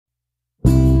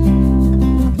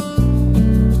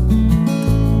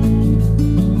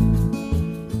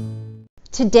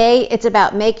Today it's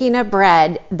about making a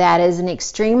bread that is an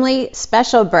extremely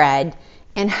special bread,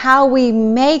 and how we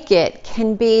make it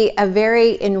can be a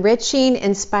very enriching,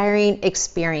 inspiring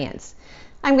experience.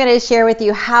 I'm going to share with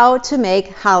you how to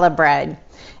make challah bread.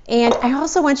 And I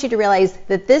also want you to realize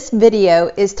that this video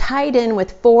is tied in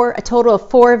with a total of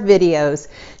 4 videos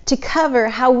to cover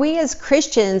how we as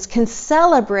Christians can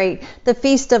celebrate the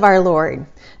feast of our Lord,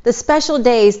 the special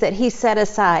days that He set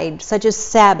aside, such as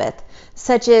Sabbath,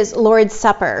 such as Lord's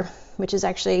Supper, which is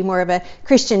actually more of a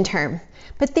Christian term.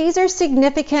 But these are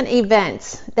significant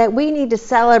events that we need to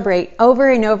celebrate over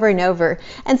and over and over.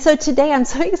 And so today I'm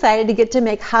so excited to get to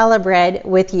make challah bread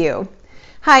with you.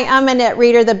 Hi, I'm Annette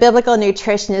Reeder, the Biblical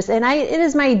Nutritionist, and it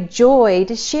is my joy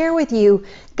to share with you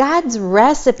God's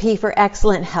recipe for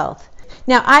excellent health.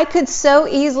 Now, I could so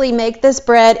easily make this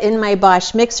bread in my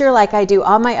Bosch mixer like I do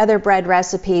all my other bread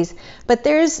recipes, but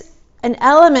there's an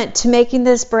element to making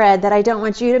this bread that I don't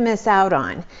want you to miss out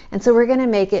on. And so we're going to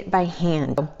make it by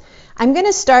hand. I'm going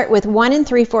to start with 1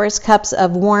 3/4 cups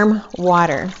of warm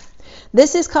water.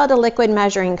 This is called a liquid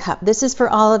measuring cup. This is for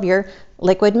all of your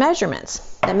liquid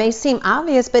measurements. That may seem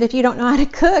obvious, but if you don't know how to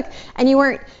cook and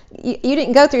you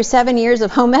didn't go through 7 years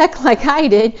of home ec like I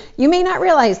did, you may not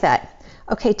realize that.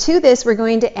 Okay, to this we're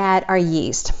going to add our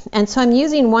yeast. And so I'm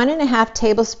using 1 1/2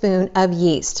 tablespoon of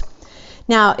yeast.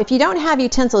 Now, if you don't have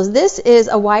utensils, this is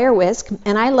a wire whisk,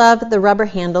 and I love the rubber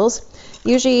handles.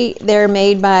 Usually they're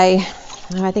made by,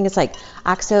 I think it's like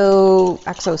Oxo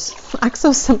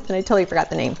something, I totally forgot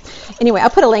the name. Anyway, I'll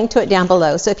put a link to it down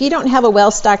below. So if you don't have a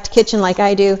well-stocked kitchen like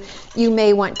I do, you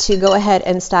may want to go ahead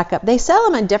and stock up. They sell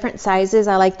them in different sizes.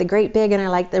 I like the great big and I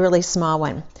like the really small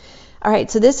one. All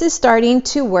right, so this is starting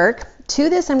to work. To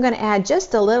this I'm going to add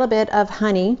just a little bit of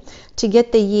honey to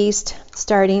get the yeast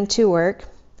starting to work.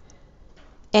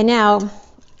 And now,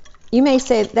 you may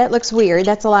say, that looks weird,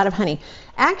 that's a lot of honey.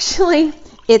 Actually,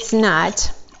 it's not.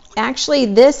 Actually,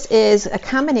 this is a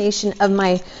combination of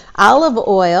my olive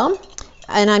oil,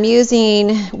 and I'm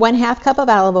using 1/2 cup of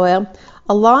olive oil,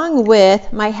 along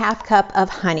with my 1/2 cup of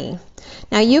honey.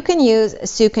 Now, you can use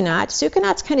sucanat.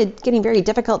 Sucanat's kind of getting very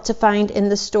difficult to find in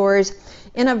the stores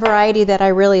in a variety that I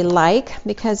really like,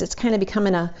 because it's kind of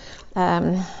becoming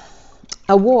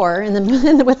a war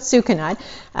with sucanat,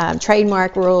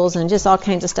 trademark rules and just all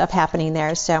kinds of stuff happening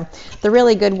there. So the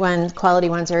really good ones, quality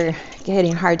ones, are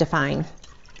getting hard to find.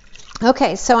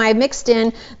 Okay, so I mixed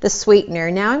in the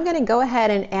sweetener. Now I'm going to go ahead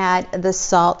and add the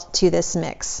salt to this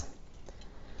mix.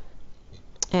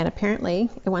 And apparently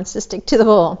it wants to stick to the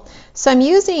bowl. So I'm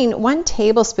using 1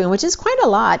 tablespoon, which is quite a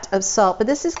lot of salt, but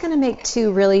this is going to make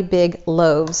 2 really big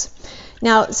loaves.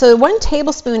 Now, so 1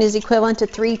 tablespoon is equivalent to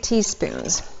 3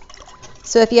 teaspoons.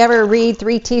 So if you ever read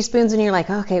 3 teaspoons and you're like,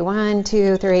 okay, 1,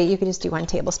 2, 3, you can just do 1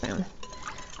 tablespoon.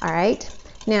 All right.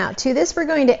 Now, to this we're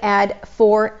going to add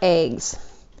 4 eggs.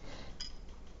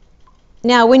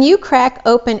 Now, when you crack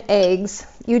open eggs,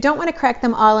 you don't want to crack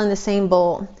them all in the same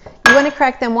bowl. You want to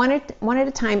crack them one at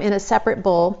a time in a separate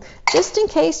bowl, just in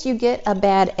case you get a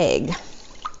bad egg.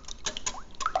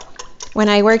 When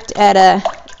I worked at a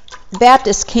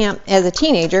Baptist camp as a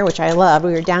teenager, which I loved,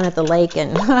 we were down at the lake,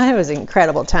 and it was an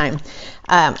incredible time.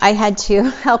 I had to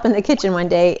help in the kitchen one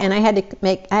day, and I had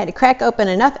to crack open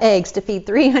enough eggs to feed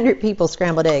 300 people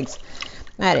scrambled eggs.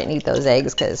 I didn't eat those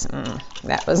eggs because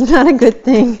that was not a good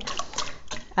thing.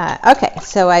 Okay,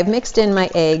 so I've mixed in my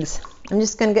eggs. I'm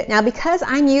just going to get, now because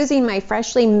I'm using my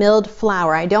freshly milled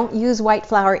flour, I don't use white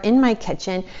flour in my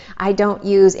kitchen. I don't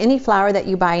use any flour that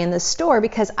you buy in the store,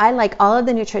 because I like all of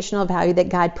the nutritional value that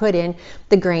God put in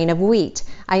the grain of wheat.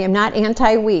 I am not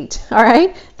anti-wheat, all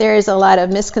right? There's a lot of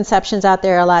misconceptions out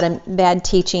there, a lot of bad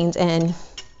teachings, and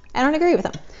I don't agree with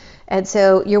them. And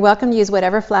so you're welcome to use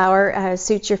whatever flour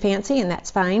suits your fancy, and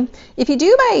that's fine. If you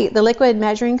do buy the liquid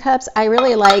measuring cups, I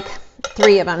really like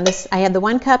 3 of them. I have the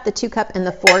 1 cup, the 2 cup, and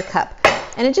the 4 cup.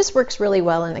 And it just works really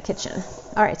well in the kitchen.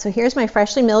 All right, so here's my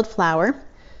freshly milled flour.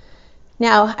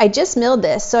 Now, I just milled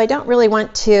this, so I don't really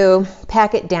want to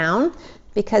pack it down,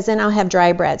 because then I'll have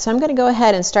dry bread. So I'm going to go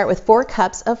ahead and start with 4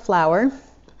 cups of flour.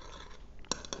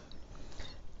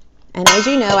 And as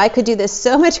you know, I could do this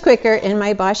so much quicker in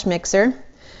my Bosch mixer,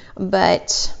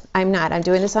 but I'm not. I'm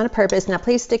doing this on a purpose. Now,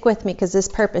 please stick with me, because this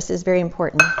purpose is very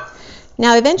important.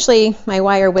 Now, eventually, my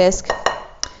wire whisk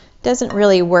doesn't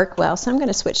really work well, so I'm going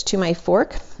to switch to my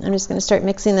fork. I'm just going to start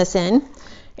mixing this in.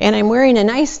 And I'm wearing a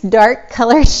nice dark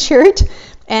colored shirt,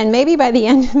 and maybe by the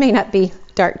end it may not be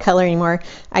dark color anymore.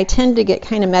 I tend to get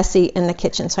kind of messy in the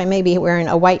kitchen, so I may be wearing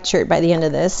a white shirt by the end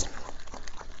of this.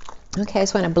 Okay, I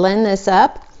just want to blend this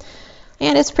up,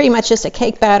 and it's pretty much just a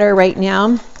cake batter right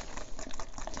now.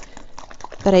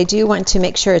 but I do want to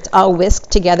make sure it's all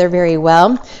whisked together very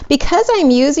well. Because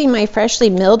I'm using my freshly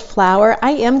milled flour,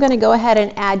 I am going to go ahead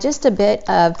and add just a bit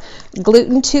of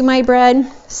gluten to my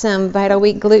bread, some Vital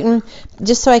Wheat gluten,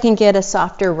 just so I can get a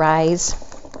softer rise,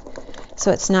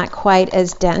 so it's not quite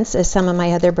as dense as some of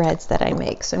my other breads that I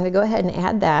make. So I'm going to go ahead and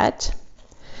add that,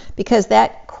 because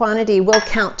that quantity will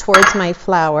count towards my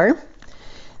flour.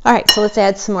 All right, so let's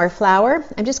add some more flour.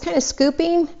 I'm just kind of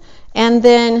scooping and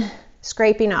then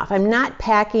scraping off. I'm not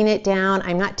packing it down.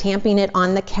 I'm not tamping it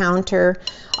on the counter.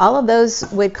 All of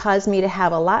those would cause me to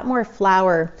have a lot more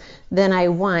flour than I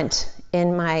want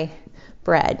in my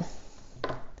bread.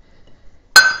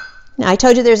 Now, I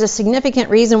told you there's a significant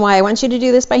reason why I want you to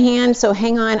do this by hand, so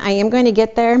hang on. I am going to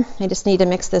get there. I just need to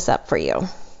mix this up for you.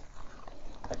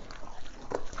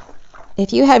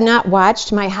 If you have not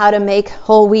watched my how to make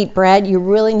whole wheat bread, you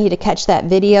really need to catch that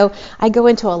video. I go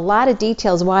into a lot of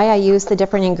details why I use the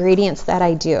different ingredients that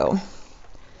I do.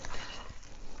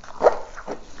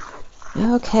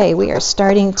 Okay, we are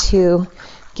starting to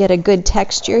get a good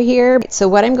texture here. So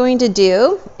what I'm going to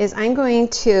do is I'm going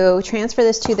to transfer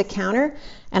this to the counter,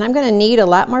 and I'm going to knead a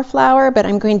lot more flour, but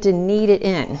I'm going to knead it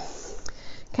in.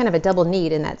 Kind of a double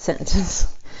knead in that sentence.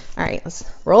 All right, let's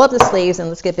roll up the sleeves and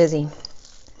let's get busy.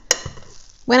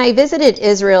 When I visited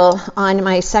Israel on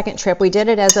my second trip, we did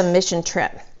it as a mission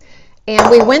trip. And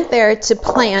we went there to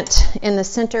plant in the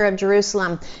center of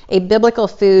Jerusalem a biblical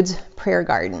foods prayer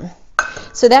garden.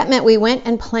 So that meant we went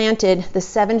and planted the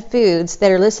 7 foods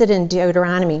that are listed in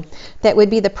Deuteronomy that would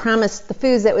be the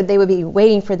foods that they would be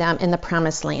waiting for them in the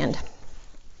promised land.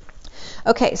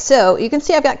 Okay, so you can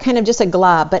see I've got kind of just a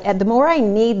glob, but the more I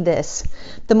knead this,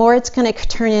 the more it's going to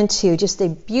turn into just a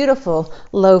beautiful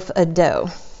loaf of dough.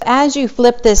 As you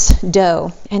flip this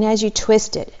dough, and as you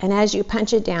twist it, and as you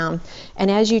punch it down,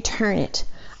 and as you turn it,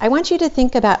 I want you to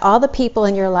think about all the people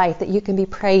in your life that you can be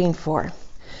praying for.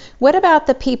 What about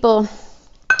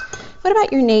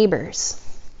your neighbors?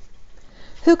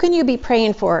 Who can you be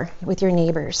praying for with your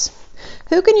neighbors?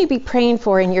 Who can you be praying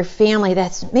for in your family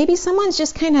that's maybe someone's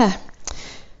just kind of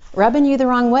rubbing you the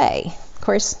wrong way? Of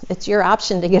course, it's your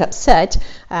option to get upset.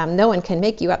 No one can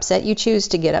make you upset. You choose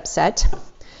to get upset,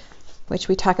 which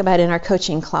we talk about in our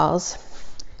coaching calls.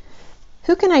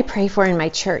 Who can I pray for in my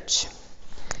church?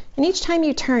 And each time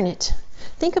you turn it,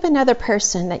 think of another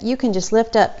person that you can just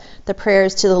lift up the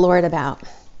prayers to the Lord about.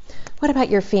 What about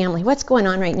your family? What's going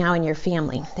on right now in your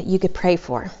family that you could pray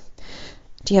for?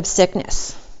 Do you have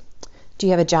sickness? Do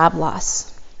you have a job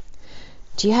loss?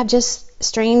 Do you have just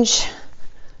strange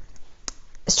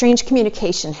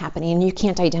communication happening and you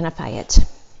can't identify it?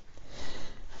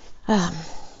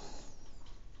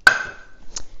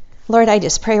 Lord, I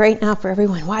just pray right now for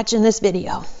everyone watching this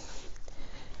video.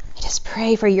 I just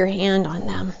pray for your hand on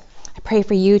them. I pray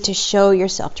for you to show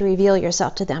yourself, to reveal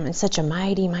yourself to them in such a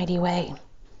mighty, mighty way.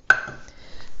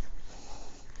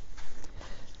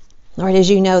 Lord, as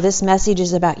you know, this message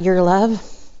is about your love.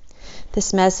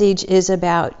 This message is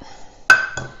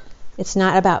it's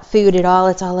not about food at all.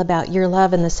 It's all about your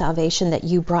love and the salvation that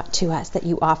you brought to us, that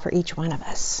you offer each one of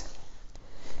us.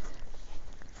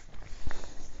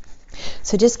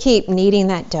 So just keep kneading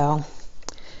that dough.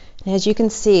 And as you can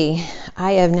see,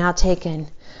 I have now taken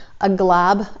a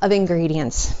glob of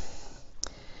ingredients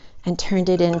and turned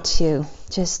it into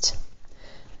just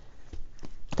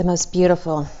the most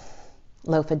beautiful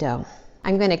loaf of dough.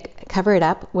 I'm going to cover it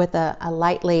up with a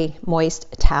lightly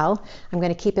moist towel. I'm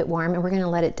going to keep it warm and we're going to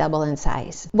let it double in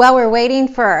size. While we're waiting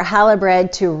for our challah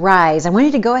bread to rise, I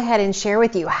wanted to go ahead and share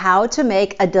with you how to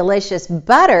make a delicious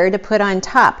butter to put on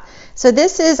top. So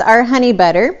this is our honey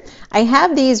butter. I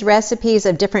have these recipes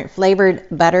of different flavored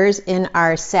butters in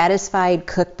our Satisfied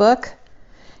cookbook.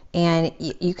 And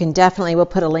you can definitely, we'll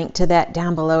put a link to that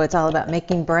down below. It's all about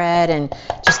making bread and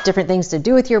just different things to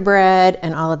do with your bread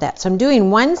and all of that. So I'm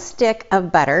doing 1 stick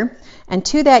of butter, and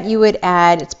to that you would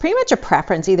add, it's pretty much a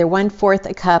preference, either 1/4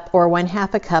 a cup or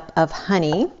 1/2 a cup of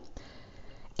honey.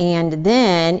 And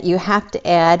then you have to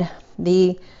add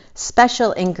the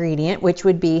special ingredient, which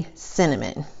would be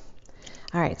cinnamon.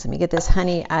 All right, so let me get this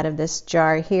honey out of this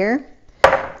jar here.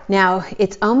 Now,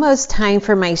 it's almost time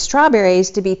for my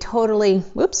strawberries to be totally,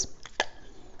 whoops,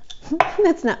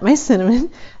 that's not my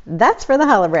cinnamon. That's for the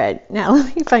challah bread. Now,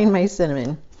 let me find my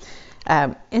cinnamon.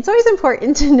 It's always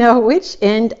important to know which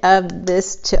end of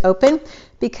this to open,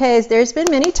 because there's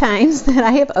been many times that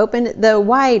I have opened the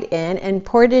wide end and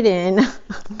poured it in.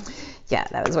 Yeah,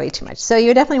 that was way too much. So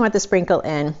you definitely want to sprinkle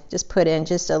in. Just put in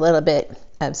just a little bit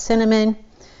of cinnamon,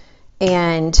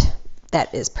 and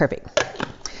that is perfect.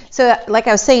 So like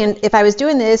I was saying, if I was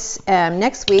doing this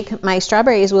next week, my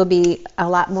strawberries will be a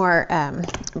lot more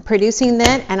producing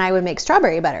then, and I would make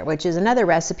strawberry butter, which is another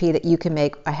recipe that you can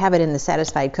make. I have it in the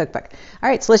Satisfied Cookbook. All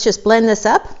right, so let's just blend this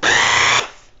up.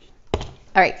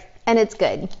 All right, and it's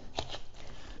good.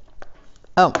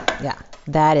 Oh, yeah,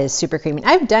 that is super creamy.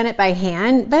 I've done it by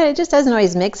hand, but it just doesn't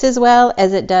always mix as well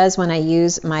as it does when I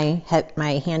use my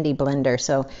handy blender.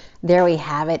 So there we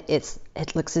have it.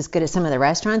 It looks as good as some of the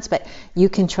restaurants, but you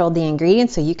control the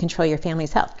ingredients, so you control your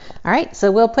family's health. All right,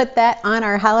 so we'll put that on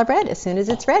our challah bread as soon as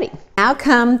it's ready. Now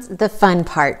comes the fun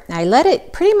part. I let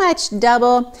it pretty much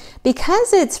double.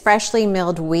 Because it's freshly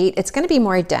milled wheat, it's going to be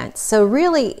more dense. So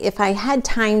really, if I had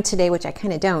time today, which I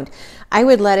kind of don't, I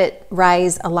would let it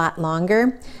rise a lot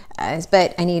longer.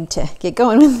 But I need to get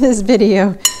going with this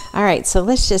video. All right, so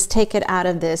let's just take it out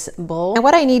of this bowl. And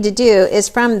what I need to do is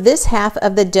from this half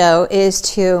of the dough is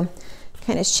to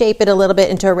kind of shape it a little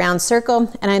bit into a round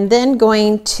circle. And I'm then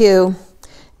going to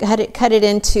cut it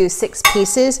into 6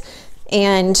 pieces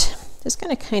and just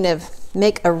going to kind of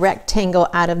make a rectangle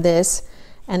out of this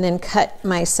and then cut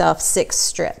myself 6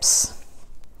 strips.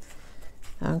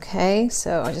 Okay,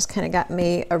 so I just kind of got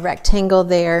me a rectangle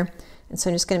there. And so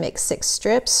I'm just going to make 6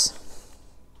 strips.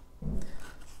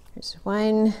 Here's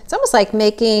one. It's almost like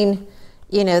making,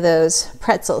 you know, those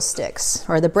pretzel sticks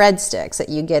or the bread sticks that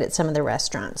you get at some of the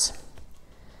restaurants.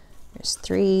 There's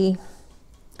 3.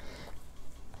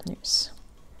 There's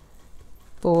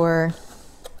 4.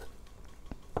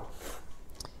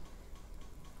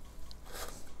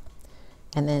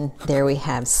 And then there we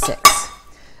have 6.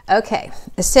 Okay,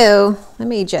 so let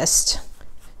me just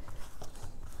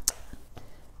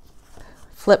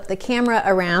flip the camera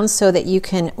around so that you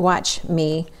can watch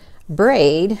me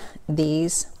braid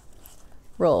these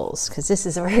rolls, because this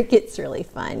is where it gets really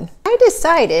fun. I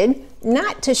decided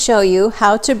not to show you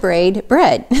how to braid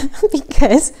bread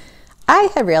because I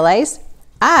have realized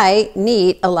I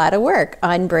need a lot of work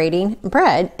on braiding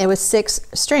bread. It was 6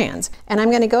 strands, and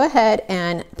I'm going to go ahead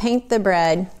and paint the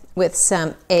bread with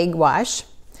some egg wash.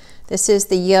 This is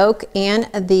the yolk and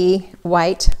the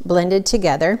white blended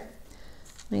together.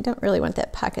 I don't really want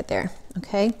that pocket there,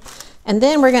 okay? And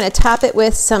then we're going to top it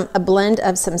with a blend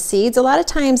of some seeds. A lot of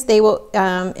times they will,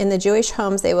 in the Jewish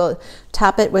homes, they will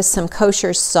top it with some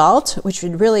kosher salt, which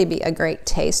would really be a great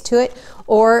taste to it,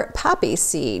 or poppy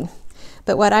seed.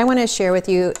 But what I want to share with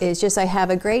you is just I have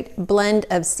a great blend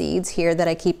of seeds here that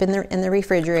I keep in the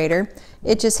refrigerator.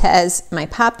 It just has my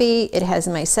poppy, it has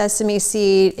my sesame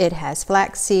seed, it has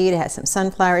flax seed, it has some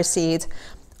sunflower seeds,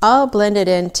 all blended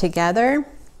in together.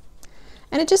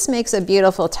 And it just makes a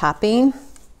beautiful topping.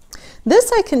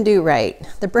 This I can do right.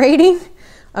 The braiding,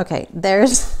 okay,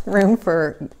 there's room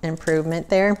for improvement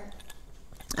there.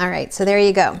 All right, so there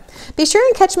you go. Be sure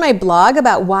and catch my blog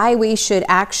about why we should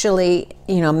actually,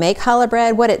 make challah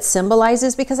bread, what it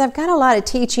symbolizes, because I've got a lot of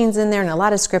teachings in there and a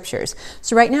lot of scriptures.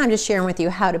 So right now I'm just sharing with you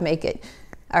how to make it.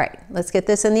 All right, let's get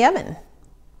this in the oven.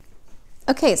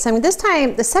 Okay, so this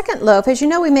time, the second loaf, as you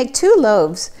know, we make 2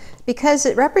 loaves because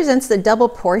it represents the double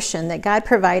portion that God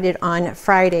provided on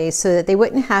Friday so that they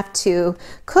wouldn't have to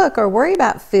cook or worry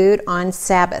about food on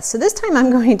Sabbath. So this time I'm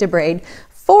going to braid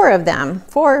 4 of them,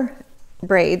 4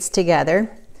 braids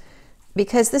together,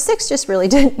 because the 6 just really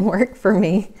didn't work for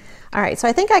me. All right, so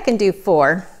I think I can do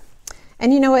 4.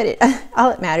 And you know what?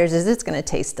 All that matters is it's going to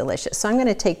taste delicious. So I'm going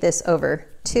to take this over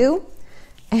 2,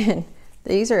 and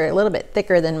these are a little bit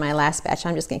thicker than my last batch.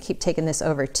 I'm just going to keep taking this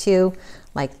over 2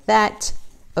 like that,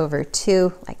 over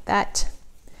 2 like that.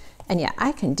 And yeah,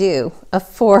 I can do a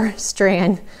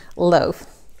 4-strand loaf.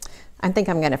 I think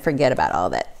I'm going to forget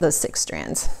about those 6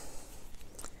 strands.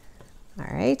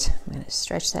 All right, I'm going to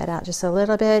stretch that out just a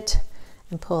little bit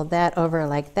and pull that over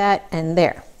like that, and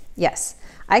there. Yes,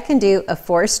 I can do a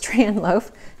 4-strand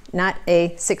loaf, not a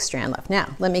 6-strand loaf.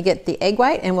 Now, let me get the egg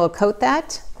white and we'll coat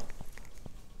that.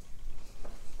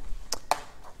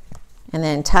 And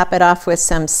then top it off with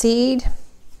some seed.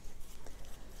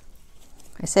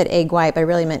 I said egg white, but I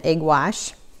really meant egg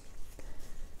wash.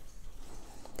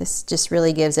 This just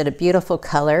really gives it a beautiful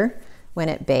color when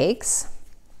it bakes.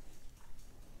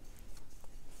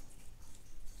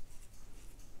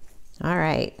 All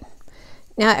right.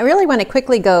 Now I really want to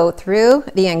quickly go through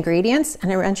the ingredients,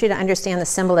 and I want you to understand the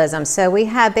symbolism. So we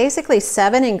have basically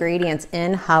 7 ingredients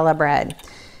in challah bread.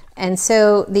 And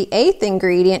so the 8th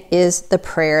ingredient is the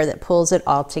prayer that pulls it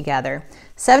all together.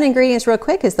 7 ingredients real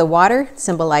quick is the water,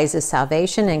 symbolizes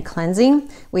salvation and cleansing.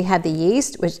 We have the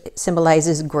yeast, which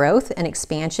symbolizes growth and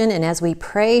expansion. And as we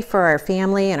pray for our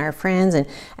family and our friends and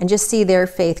just see their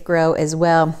faith grow as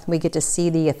well, we get to see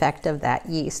the effect of that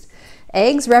yeast.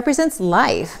 Eggs represents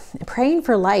life, praying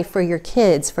for life for your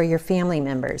kids, for your family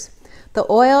members. The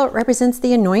oil represents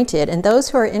the anointed, and those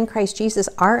who are in Christ Jesus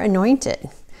are anointed.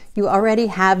 You already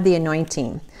have the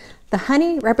anointing. The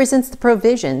honey represents the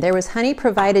provision. There was honey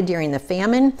provided during the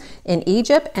famine in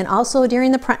Egypt and also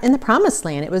during in the promised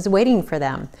land. It was waiting for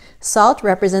them. Salt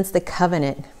represents the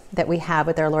covenant that we have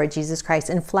with our Lord Jesus Christ.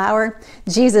 And flour,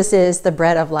 Jesus is the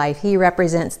bread of life. He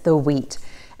represents the wheat.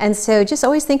 And so just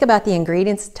always think about the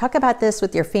ingredients. Talk about this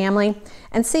with your family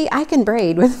and see, I can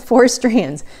braid with 4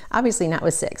 strands. Obviously not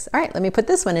with 6. All right, let me put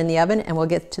this one in the oven and we'll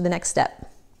get to the next step.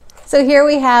 So here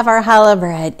we have our challah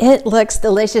bread. It looks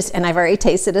delicious and I've already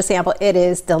tasted a sample. It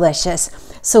is delicious.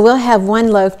 So we'll have 1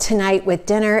 loaf tonight with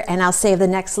dinner and I'll save the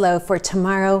next loaf for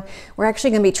tomorrow. We're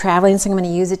actually going to be traveling, so I'm going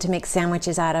to use it to make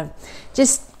sandwiches out of.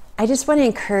 I just want to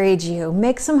encourage you,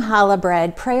 make some challah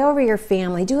bread, pray over your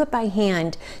family, do it by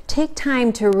hand. Take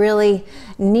time to really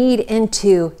knead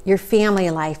into your family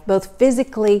life, both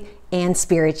physically and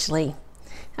spiritually.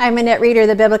 I'm Annette Reeder,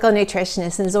 the Biblical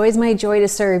Nutritionist, and it's always my joy to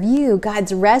serve you,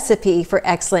 God's recipe for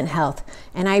excellent health.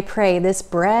 And I pray this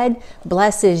bread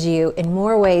blesses you in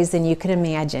more ways than you can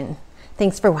imagine.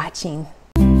 Thanks for watching.